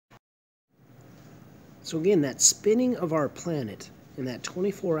So again, that spinning of our planet in that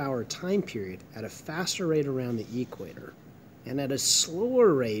 24-hour time period at a faster rate around the equator and at a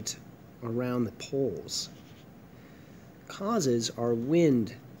slower rate around the poles causes our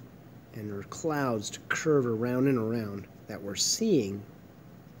wind and our clouds to curve around and around that we're seeing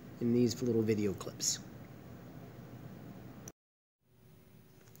in these little video clips.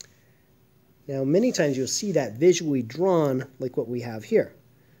 Now, many times you'll see that visually drawn like what we have here.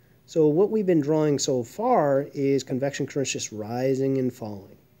 So what we've been drawing so far is convection currents just rising and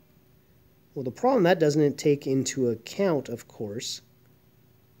falling. Well, the problem, that doesn't take into account, of course,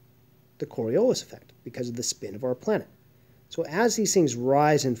 the Coriolis effect because of the spin of our planet. So as these things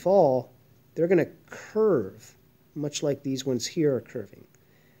rise and fall, they're going to curve, much like these ones here are curving.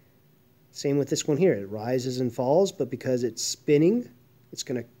 Same with this one here. It rises and falls, but because it's spinning, it's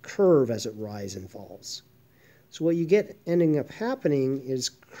going to curve as it rises and falls. So what you get ending up happening is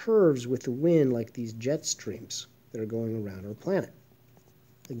curves with the wind, like these jet streams that are going around our planet.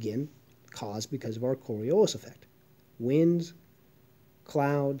 Again, caused because of our Coriolis effect. Winds,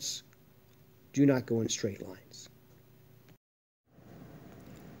 clouds do not go in straight lines.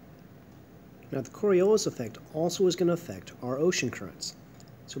 Now, the Coriolis effect also is going to affect our ocean currents.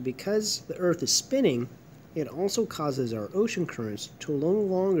 So because the Earth is spinning, it also causes our ocean currents to no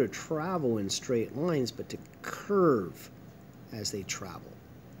longer travel in straight lines, but to curve as they travel.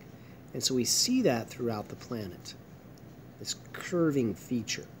 And so we see that throughout the planet, this curving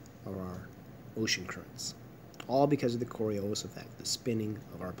feature of our ocean currents, all because of the Coriolis effect, the spinning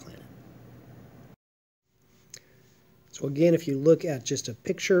of our planet. So again, if you look at just a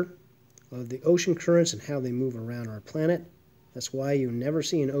picture of the ocean currents and how they move around our planet, that's why you never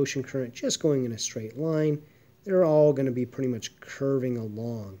see an ocean current just going in a straight line. They're all going to be pretty much curving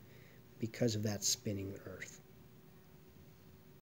along because of that spinning Earth.